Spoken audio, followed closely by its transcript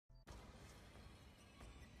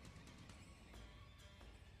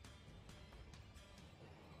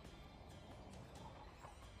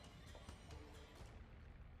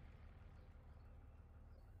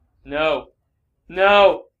No.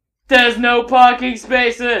 No! There's no parking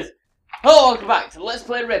spaces! Hello, welcome back to Let's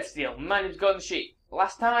Play Red Steel. My name's Golden Sheep.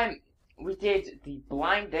 Last time we did the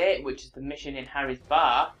blind date, which is the mission in Harry's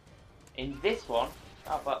bar. In this one,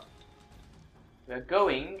 we're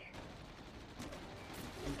going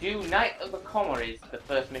to do Night of the Komoris, the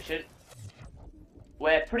first mission.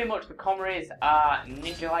 Where pretty much the Komoris are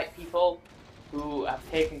ninja-like people who have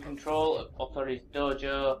taken control of Otori's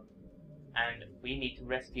dojo, and we need to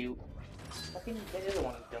rescue. I think there's the other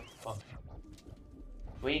one who's done fuck.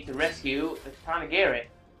 We need to rescue the Katana Giri.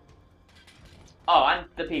 Oh, and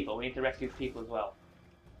the people. We need to rescue the people as well.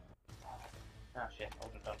 Oh shit,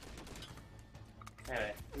 open up.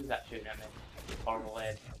 Anyway, who's that shooting at me? Horrible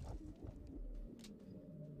aid.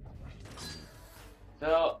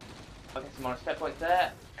 So, I'll get some more step points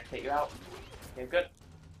there and take you out. Okay, good.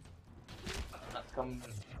 Let's come.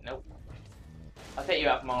 Nope. I'll take you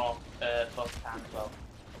out more both times as well.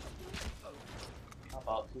 How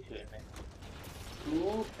about who's shooting me?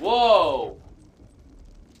 Ooh. Whoa!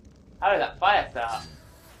 How did that fire start?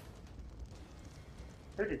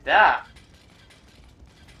 Who did that?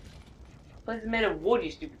 This place is made of wood,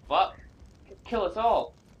 you stupid fuck. Could kill us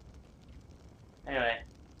all. Anyway,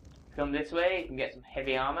 come this way, you can get some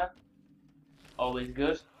heavy armor. Always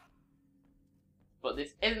good. But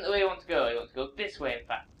this isn't the way you want to go. You want to go this way, in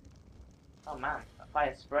fact. Oh man, that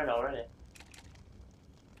fire spread already.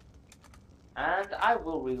 And I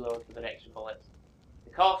will reload with an extra bullets.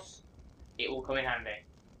 Because it will come in handy.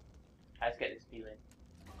 I just get this feeling.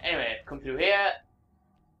 Anyway, come through here.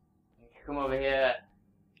 Come over here.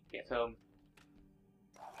 Get some.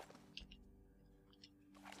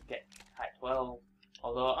 Get type 12.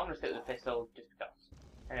 Although I'm going to stick with the pistol just because.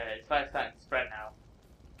 Anyway, this fire's starting to spread now.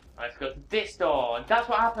 Let's go to this door. And that's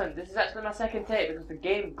what happened. This is actually my second take because the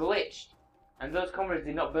game glitched. And those comrades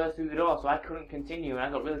did not burst through the door, so I couldn't continue, and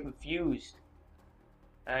I got really confused.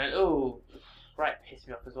 And, oh, right, pissed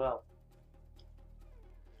me off as well.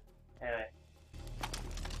 Anyway.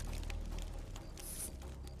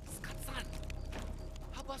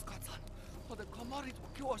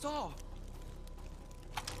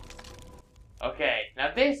 Okay,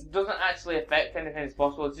 now this doesn't actually affect anything that's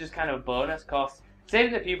possible, it's just kind of a bonus, cause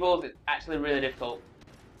saving the pupils is actually really difficult.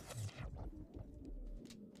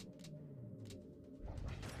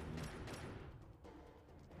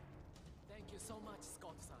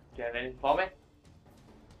 Do you have anything for me?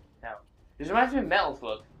 No. This reminds me of Metal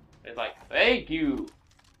Slug. It's like, thank you!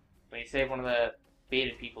 When you save one of the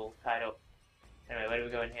bearded people tied up. Anyway, where do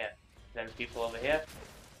we go in here? There's people over here.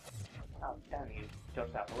 Oh, damn, you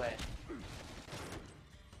jumped out of the way.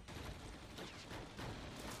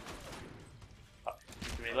 Fuck,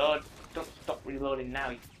 need to reload. Don't stop reloading now,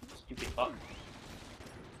 you stupid fuck.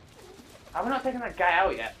 Have we not taken that guy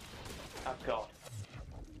out yet? Oh, God.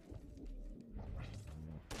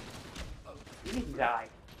 You need to die.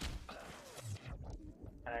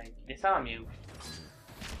 And I disarm you.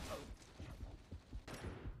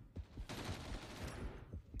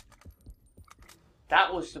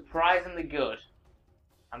 That was surprisingly good.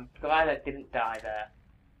 I'm glad I didn't die there.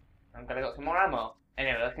 I'm glad I got some more ammo.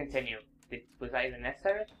 Anyway, let's continue. Was that even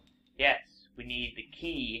necessary? Yes, we need the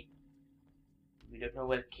key. We don't know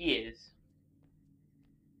where the key is.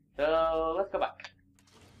 So, let's go back.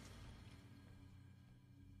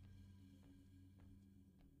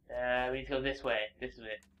 We need to go this way. This is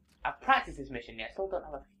it. I've practiced this mission yet. I still don't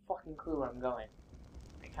have a fucking clue where I'm going.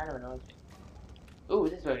 It kind of annoys me. Ooh,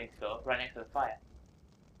 this is where we need to go. Right next to the fire.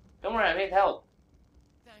 Don't worry, I need help.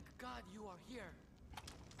 Thank God you are here.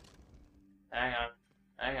 Hang on.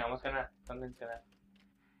 Hang on, something's gonna...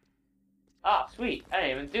 Ah, sweet. I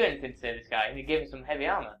didn't even do anything to save this guy, and he gave me some heavy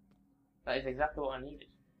armor. That is exactly what I needed.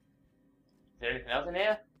 Is there anything else in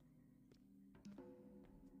here?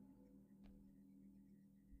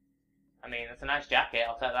 I mean, it's a nice jacket,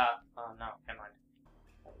 I'll take that. Oh no, never mind.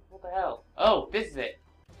 What the hell? Oh, this is it!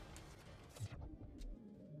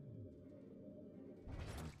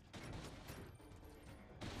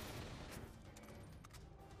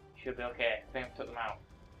 Should be okay. I think I took them out.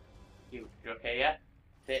 You're okay, yeah?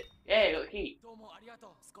 That's it. Yeah, you got the key.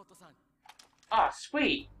 Ah,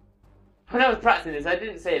 sweet! When I was practicing this, I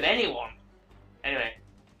didn't save anyone! Anyway,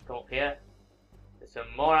 come up here. There's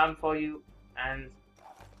some more ammo for you, and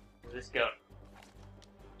this gun.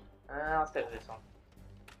 I'll stick with this one.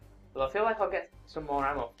 Well, I feel like I'll get some more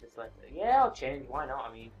ammo for this later. Yeah, I'll change. Why not?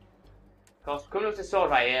 I mean, of course, coming up to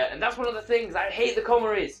sword right here, and that's one of the things I hate the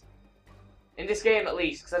Komoris in this game, at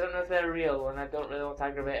least, because I don't know if they're real, and I don't really want to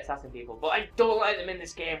aggravate assassin people. But I don't like them in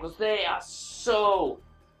this game because they are so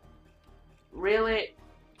really.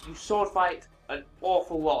 You sword fight an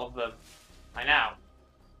awful lot of them. I know.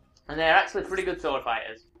 And they're actually pretty good sword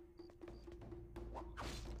fighters.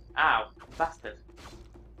 Ow, bastard.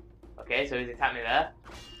 Okay, so he's attacked me there.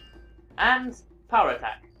 And power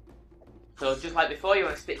attack. So just like before, you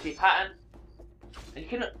want to stick to your pattern. And you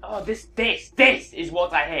can... Oh, this is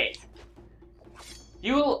what I hate.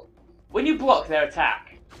 When you block their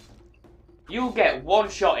attack, you'll get one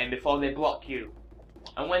shot in before they block you.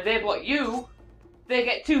 And when they block you, they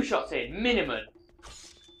get 2 shots in, minimum.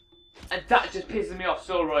 And that just pisses me off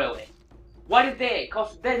so royally. Why did they?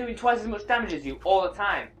 Because they're doing twice as much damage as you all the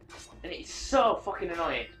time. And it's so fucking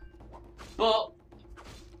annoying. But...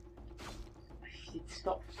 You'd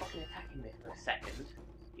stop fucking attacking me for a second.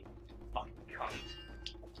 You fucking cunt.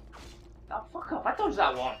 Oh, fuck off. I dodged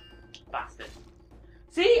that one. Bastard.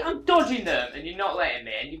 See? I'm dodging them and you're not letting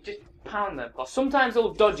me. And you just pound them. Because sometimes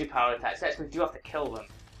they'll dodge your power attacks. That's because you have to kill them.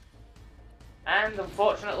 And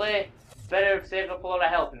unfortunately, better have saved up a lot of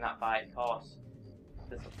health in that fight. Because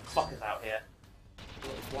there's some fuckers out here.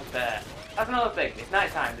 There's one there. That's another thing. It's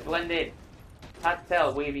night time. They blend in. It's hard to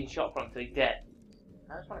tell where you've been shot from until he's dead.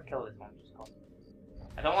 I just want to kill this one. Just cause.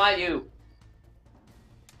 I don't like you.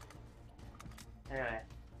 Anyway,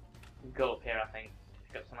 we can go up here. I think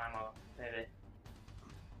pick up some ammo. Maybe.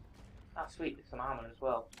 Ah, sweet. There's some armor as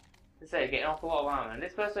well. They say getting off a lot of armor. And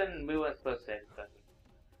this person, we weren't supposed to save this person.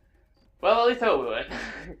 Well, at least I hope we weren't.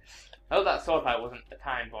 I hope that sword fight wasn't a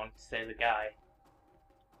timed one to save the guy.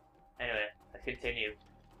 Anyway, let's continue.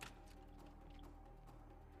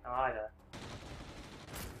 Oh, hi there.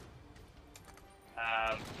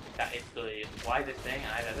 That is the wisest thing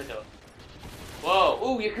I've ever done. Whoa!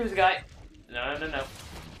 Ooh, Yakuza guy! No, no, no.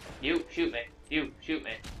 You, shoot me. You, shoot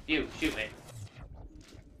me. You, shoot me.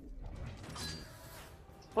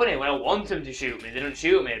 Funny, when I want them to shoot me, they don't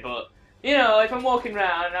shoot me, but... You know, if I'm walking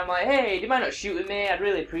around and I'm like, hey, do you mind not shooting me? I'd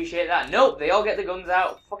really appreciate that. Nope, they all get the guns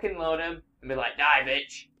out, fucking load them, and be like, die,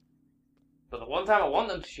 bitch. But the one time I want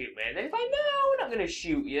them to shoot me, they're like, no, we're not going to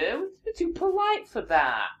shoot you. We're too polite for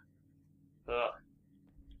that. Ugh.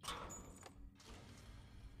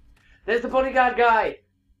 There's the bodyguard guy,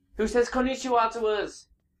 who says konnichiwa to us.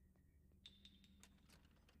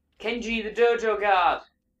 Kenji, the dojo guard.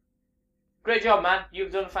 Great job, man.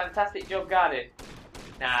 You've done a fantastic job guarding.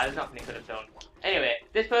 Nah, there's nothing he could have done. Anyway,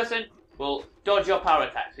 this person will dodge your power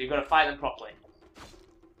attack, so you've got to fight them properly.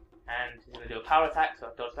 And he's going to do a power attack, so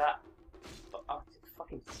I'll dodge that. But, oh,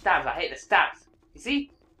 fucking stabs. I hate the stabs. You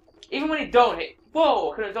see? Even when he don't hit...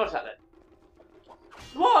 Whoa, I couldn't have dodged that then.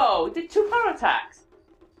 Whoa, he did 2 power attacks.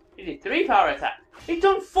 He did 3 power attacks. He's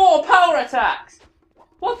done 4 power attacks.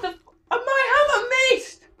 What the... And my hammer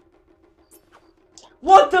missed!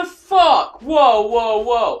 What the fuck? Whoa, whoa,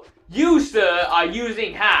 whoa. You, sir, are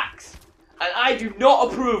using hacks, and I do not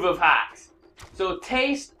approve of hacks. So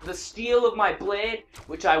taste the steel of my blade,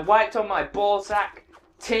 which I wiped on my ballsack.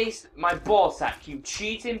 Taste my ballsack, you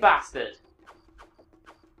cheating bastard.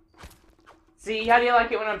 See, how do you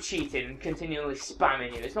like it when I'm cheating and continually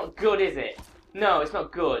spamming you? It's not good, is it? No, it's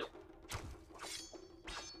not good.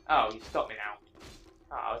 Oh, you stopped me now.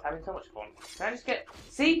 Oh, I was having so much fun. Can I just get...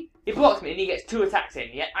 See? He blocks me and he gets 2 attacks in,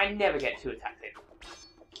 yet I never get 2 attacks in.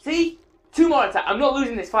 See? 2 more attacks. I'm not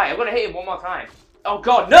losing this fight. I've got to hit him one more time. Oh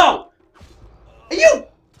god, no! Are you?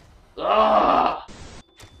 Ugh.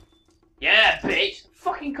 Yeah, bitch.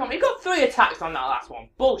 Fucking come. He got 3 attacks on that last one.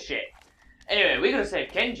 Bullshit. Anyway, we're going to save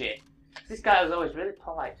Kenji. This guy was always really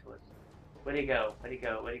polite to us. Where'd he go? Where'd he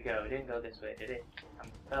go? Where'd he go? He didn't go this way, did he?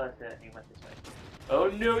 I'm fairly certain he went this way. Oh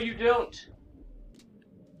no, you don't!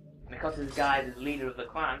 Because this guy is the leader of the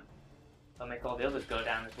clan, I'll make all the others go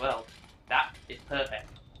down as well. That is perfect.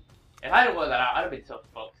 If I hadn't worked that out, I'd have been so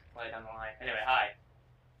fucked later down the line. Anyway, hi.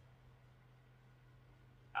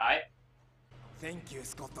 Hi. Thank you,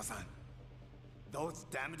 Scott-san. Those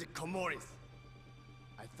damned Komoris.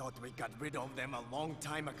 I thought we got rid of them a long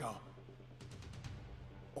time ago.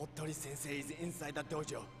 Otori sensei is inside the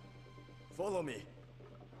dojo. Follow me.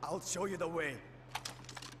 I'll show you the way.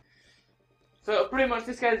 So pretty much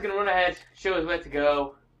this guy's gonna run ahead, show us where to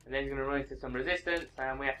go, and then he's gonna run into some resistance,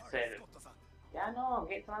 and we have to save him. Yeah, I know, I'm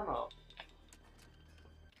getting some ammo.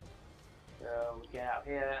 So we get out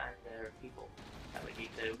here, and there are people that we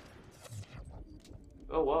need to.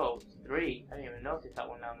 Oh whoa, it's 3. I didn't even notice that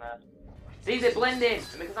one down there. See, they blend in,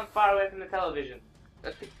 and because I'm far away from the television.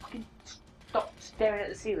 Let's fucking stop staring at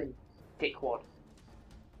the ceiling, dickwad.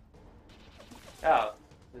 Oh,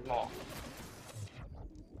 there's more.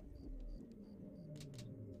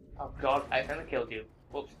 Oh god, I accidentally killed you.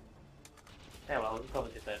 Whoops. Yeah, well, we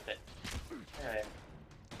probably deserved it. Anyway,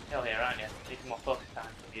 you're here, aren't you? Need some more focus time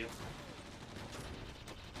from you.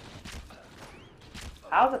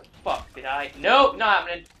 How the fuck did I... Nope, not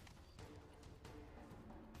happening!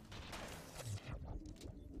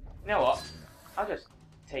 You know what? I'll just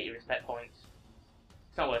take your respect points.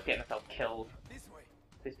 It's not worth getting myself killed. This way.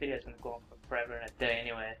 This video's gonna go on for forever and a day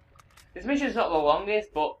anyway. This mission's not the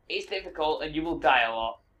longest, but it's difficult and you will die a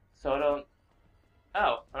lot. So I don't...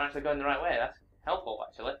 Oh, I'm actually going the right way. That's helpful,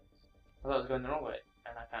 actually. I thought I was going the wrong way,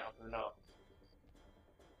 and I can't open the door.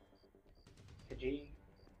 Gee,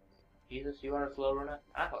 Jesus, you are a slow runner?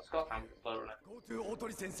 I thought Scott was a slow runner. Go to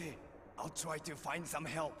Otori sensei. I'll try to find some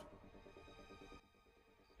help.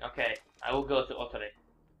 Okay, I will go to Otori.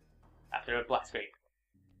 After a blast screen.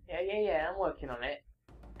 Yeah, I'm working on it.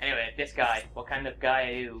 Anyway, this guy. What kind of guy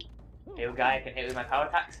are you? Are you a guy I can hit with my power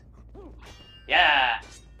attacks? Yeah!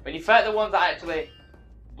 When you fight the ones that actually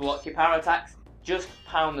block your power attacks, just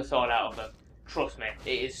pound the sword out of them. Trust me, it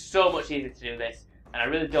is so much easier to do this, and I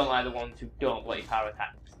really don't like the ones who don't block your power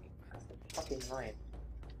attacks. That's fucking annoying.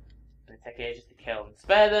 It's gonna take ages to kill and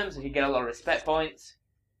spare them, so you get a lot of respect points.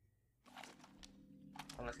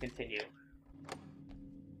 And let's continue.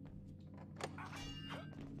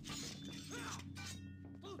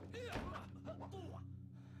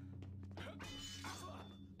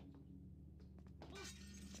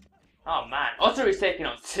 Oh man, Otori's taking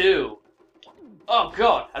on 2! Oh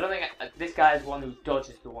god, I don't think this guy is one who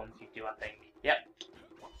dodges the ones you do, I think. Yep.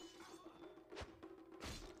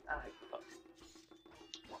 Ah, fuck.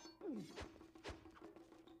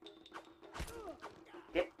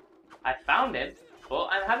 Yep, I found him, but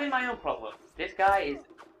I'm having my own problem. This guy is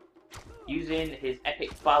using his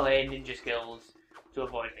epic ballet ninja skills to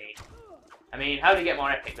avoid me. I mean, how do you get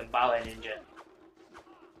more epic than ballet ninja?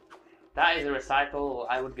 That is a recital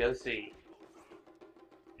I would go see.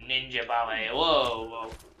 Ninja ballet.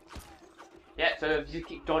 Whoa. Yeah, so if you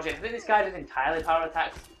keep dodging, I think this guy does entirely power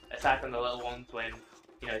attacks, aside from the little ones when,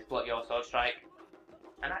 you know, he's block your sword strike.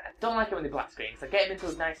 And I don't like it when they black screen, so get him into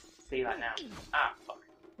a nice see like now. Ah, fuck.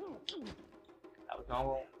 That was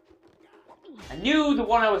normal. I knew the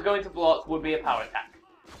one I was going to block would be a power attack.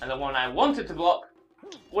 And the one I wanted to block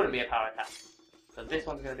wouldn't be a power attack. So this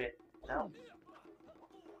one's gonna be no.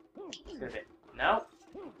 It's gonna be no.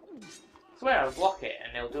 I swear I'll block it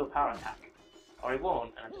and he'll do a power attack. Or he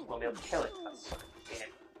won't and I just won't be able to kill it. That's such a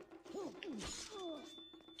game.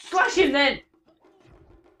 Slash him then!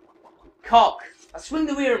 Cock! I swing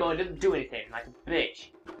the wheel remote and it doesn't do anything, like a bitch.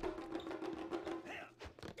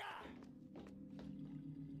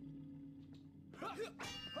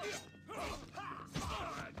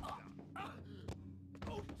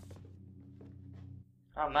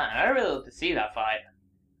 Oh man, I really love to see that fight.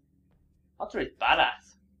 Otori's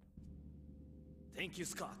badass. Thank you,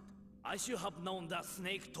 Scott. I should have known that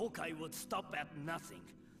snake Tokai would stop at nothing.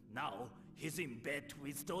 Now, he's in bed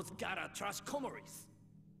with those Gara trash Komoris.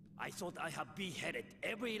 I thought I had beheaded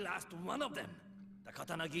every last one of them. The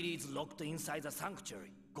Katana Giri is locked inside the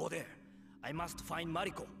sanctuary. Go there. I must find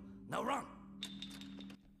Mariko. Now run!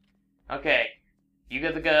 Okay, you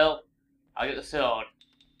get the girl, I'll get the sword.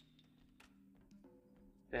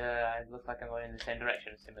 It looks like I'm going in the same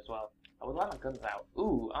direction as him as well. I would like my guns out.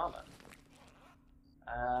 Ooh, armor.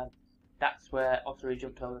 That's where Otori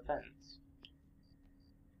jumped over the fence.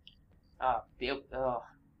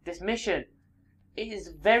 This mission is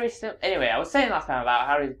very simple. Anyway, I was saying last time about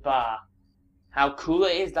Harry's bar. How cool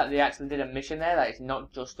it is that they actually did a mission there, that it's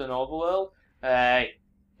not just an overworld. Hey,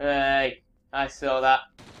 I saw that.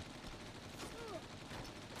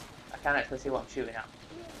 I can't actually see what I'm shooting at.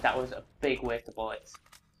 That was a big waste of bullets.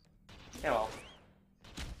 Yeah, well.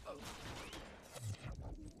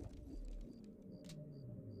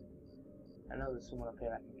 I know there's someone up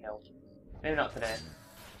here I can kill. Maybe not today.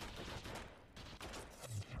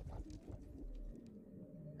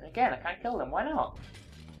 And again, I can't kill them. Why not?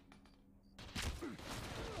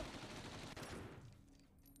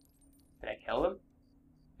 Did I kill them?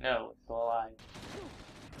 No, it's still alive.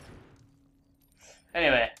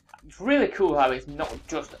 Anyway, it's really cool how it's not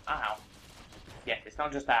just ow. Yes, it's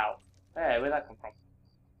not just ow. Hey, where'd that come from?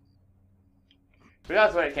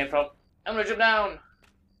 Regardless of where it came from, I'm gonna jump down!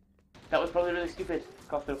 That was probably really stupid,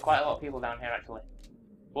 because there were quite a lot of people down here actually.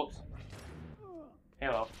 Whoops. Yeah,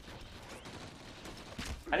 well.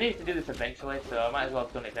 I needed to do this eventually, so I might as well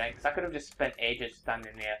have done it then, because I could have just spent ages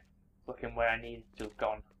standing there, looking where I needed to have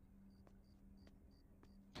gone.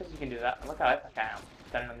 Just you can do that, and look how epic I am,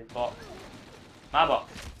 standing on this box. My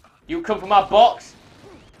box. You come for my box?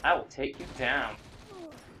 I will take you down.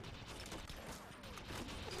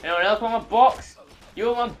 Anyone else want my box? You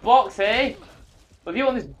want my box, eh? Well, if you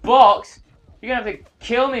want this box, you're gonna have to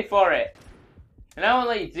kill me for it. And I won't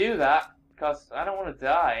let you do that, because I don't want to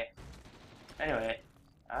die. Anyway,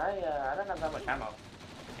 I don't have that much ammo.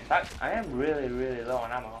 In fact, I am really, really low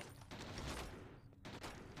on ammo.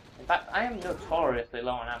 In fact, I am notoriously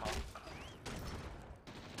low on ammo.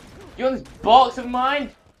 You want this box of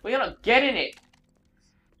mine? Well, you're not getting it.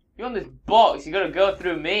 You want this box, you gotta go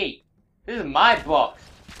through me. This is my box.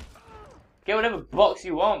 Get whatever box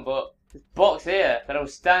you want, but this box here that I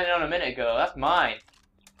was standing on a minute ago, that's mine.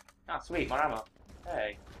 Ah, sweet, more ammo.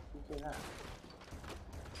 Hey, you do that.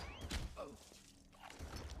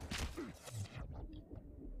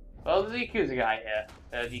 Well, there's the Yakuza guy here.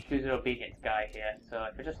 The Yakuza obedience guy here. So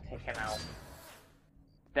if I just take him out,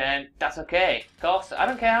 then that's okay. Of course, I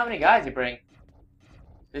don't care how many guys you bring.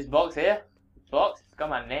 This box here, this box, it's got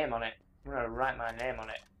my name on it. I'm gonna write my name on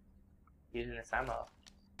it using this ammo.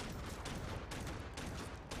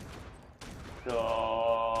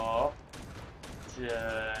 Gordon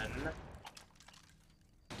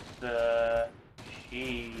the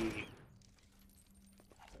Sheep.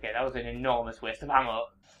 Okay, that was an enormous waste of ammo.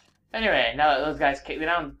 Anyway, now that those guys kicked the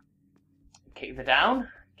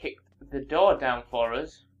door down for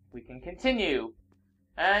us, we can continue.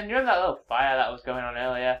 And you remember that little fire that was going on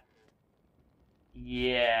earlier?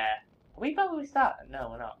 Yeah. Are we back where we started?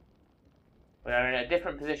 No, we're not. We're in a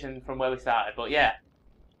different position from where we started, but yeah.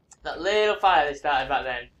 That little fire they started back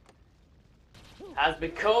then has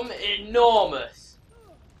become enormous.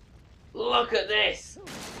 Look at this.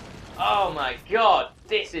 Oh my god,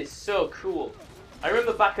 this is so cool. I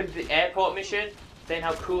remember back at the airport mission saying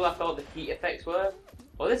how cool I thought the heat effects were.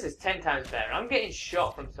 Well, this is 10 times better. I'm getting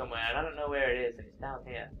shot from somewhere and I don't know where it is, and it's down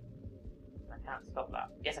here. I can't stop that.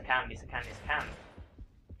 Yes, I can. Yes, I can. Yes, I can.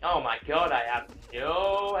 Oh my god, I have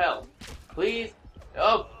no health. Please.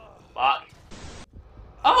 Oh, fuck.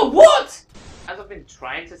 Oh, what? As I've been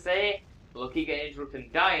trying to say, Lucky getting interrupted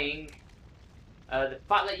and dying. The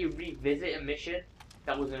fact that you revisit a mission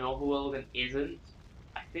that was an overworld and isn't,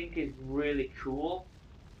 I think is really cool.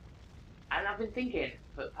 And I've been thinking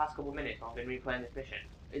for the past couple of minutes while I've been replaying this mission,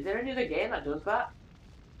 is there any other game that does that?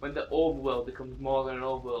 When the overworld becomes more than an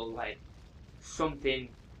overworld, like something.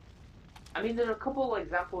 I mean, there are a couple of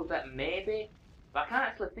examples that maybe, but I can't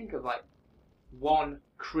actually think of like one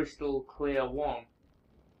crystal clear one.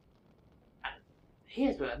 And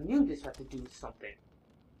here's what I knew this had to do with something.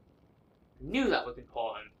 I knew that was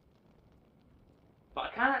important. But I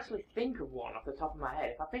can't actually think of one off the top of my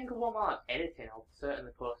head. If I think of one while I'm editing, I'll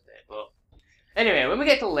certainly post it. But anyway, when we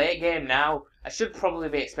get to late game now, I should probably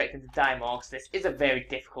be expecting to die more, because this is a very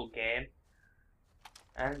difficult game.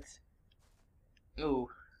 And ooh,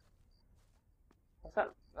 what's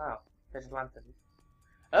that? Oh, there's a lantern.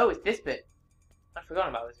 Oh, it's this bit. I've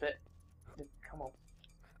forgotten about this bit. Come on.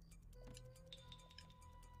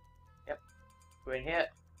 Yep, we're in here.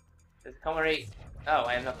 There's a comedy. Oh,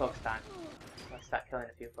 I have no focus time. Let's start killing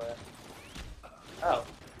a few for it. Oh.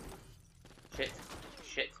 Shit.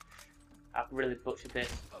 Shit. I've really butchered this.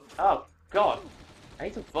 Oh, God. I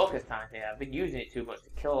need some focus time here. I've been using it too much to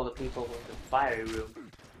kill all the people in the fiery room.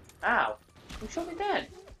 Ow. You shot me dead.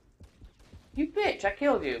 You bitch, I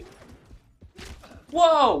killed you.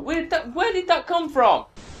 Whoa! Where did that come from?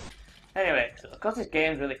 Anyway, so because this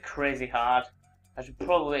game's really crazy hard, I should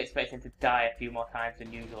probably expect him to die a few more times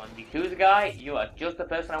than usual. And Yakuza guy, you are just the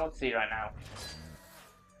person I want to see right now.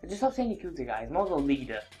 I just stop saying Yakuza guy. He's more of a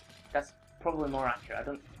leader. That's probably more accurate.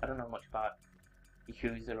 I don't know much about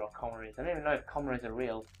Yakuza or Komaris. I don't even know if Komaris are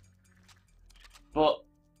real. But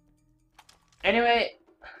anyway,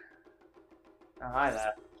 oh hi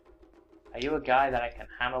there. Are you a guy that I can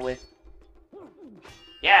hammer with?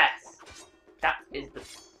 Yes, that is the.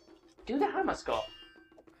 Do the hammer score.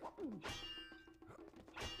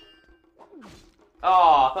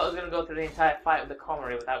 Oh, I thought I was going to go through the entire fight with the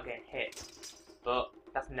Komori without getting hit. But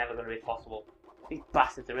that's never going to be possible. These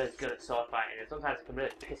bastards are really good at sword fighting, and sometimes it can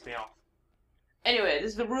really piss me off. Anyway,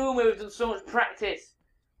 this is the room where we've done so much practice.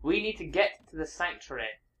 We need to get to the sanctuary.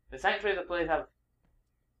 The sanctuary is a place I've...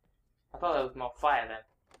 I thought there was more fire then.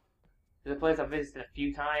 It's a place I've visited a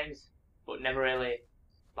few times, but never really,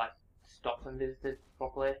 like, stopped and visited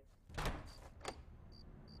properly.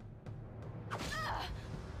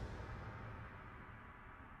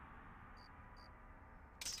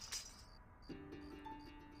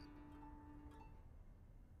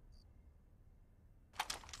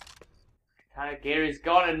 Giri's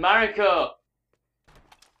gone and Mariko!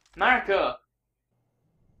 Mariko!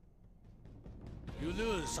 You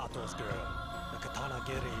lose, Sato's girl. The Katana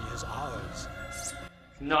Giri is ours. It's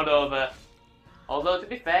not over. Although, to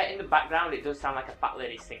be fair, in the background it does sound like a fat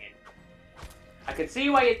lady singing. I can see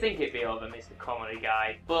why you'd think it'd be over, Mr. Comedy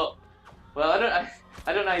Guy, but... Well,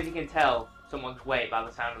 I don't know if you can tell someone's weight by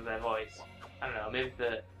the sound of their voice. I don't know, maybe if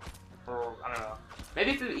they're... I don't know.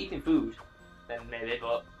 Maybe if they're eating food, then maybe,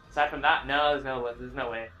 but... Aside from that, no, there's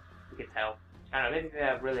no way you can tell. I don't know, maybe if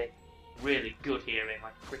they're really really good hearing,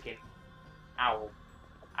 like a freaking owl.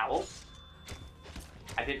 Owl?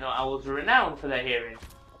 I didn't know owls were renowned for their hearing.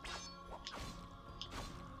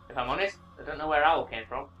 If I'm honest, I don't know where owl came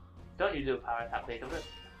from. Don't you do a power attack, please?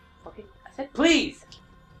 Fucking, I said please!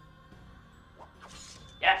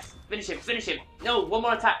 Yes! Finish him! Finish him! No! One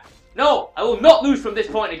more attack! No! I will not lose from this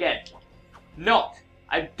point again! Not!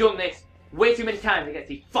 I've done this way too many times against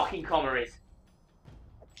these fucking Komaris.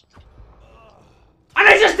 And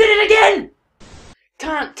I just did it again!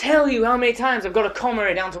 Can't tell you how many times I've got a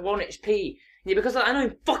Komari down to 1 HP. Yeah, because I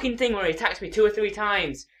know fucking thing where he attacks me 2 or 3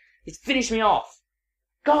 times. He's finished me off.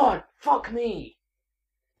 God, fuck me.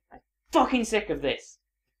 I'm fucking sick of this.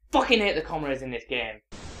 Fucking hate the Komaris in this game.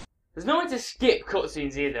 There's no way to skip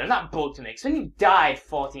cutscenes either, and that bugged me, because when you died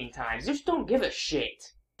 14 times, you just don't give a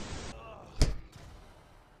shit.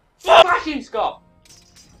 Flashing Scott!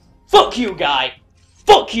 Fuck you, guy!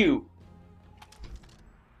 Fuck you!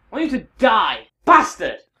 I want you to die,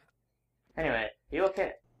 bastard! Anyway, are you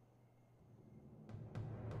okay?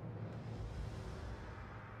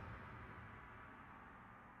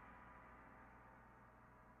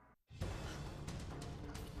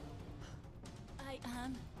 I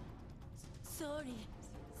am sorry,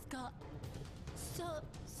 Scott. So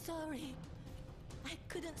sorry. I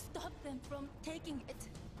couldn't stop them from taking it.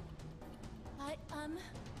 I am...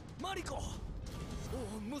 Mariko!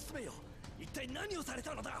 Oh, 娘よ、一体何をされ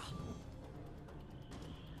たのだ?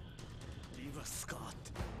 Leave us, Scott.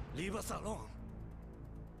 Leave us alone.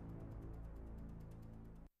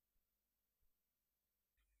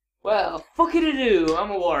 Well, fuck it to do,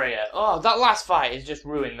 I'm a warrior. Oh, that last fight has just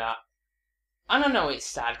ruined that. And I know it's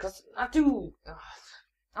sad, because I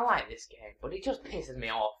like this game, but it just pisses me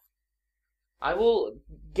off. I will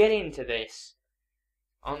get into this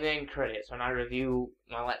on the end credits when I review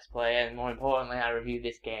my Let's Play, and more importantly, I review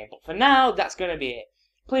this game. But for now, that's going to be it.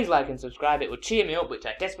 Please like and subscribe, it would cheer me up, which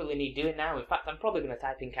I desperately need doing now. In fact, I'm probably going to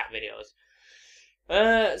type in cat videos.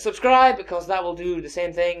 Subscribe, because that will do the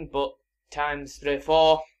same thing, but times 3 or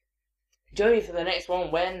 4. Join me for the next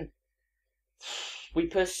one when we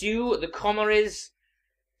pursue the Komaris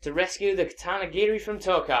to rescue the Katana Giri from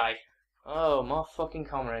Tokai. Oh, more fucking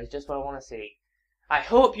Komaris, just what I want to see. I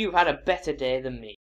hope you've had a better day than me.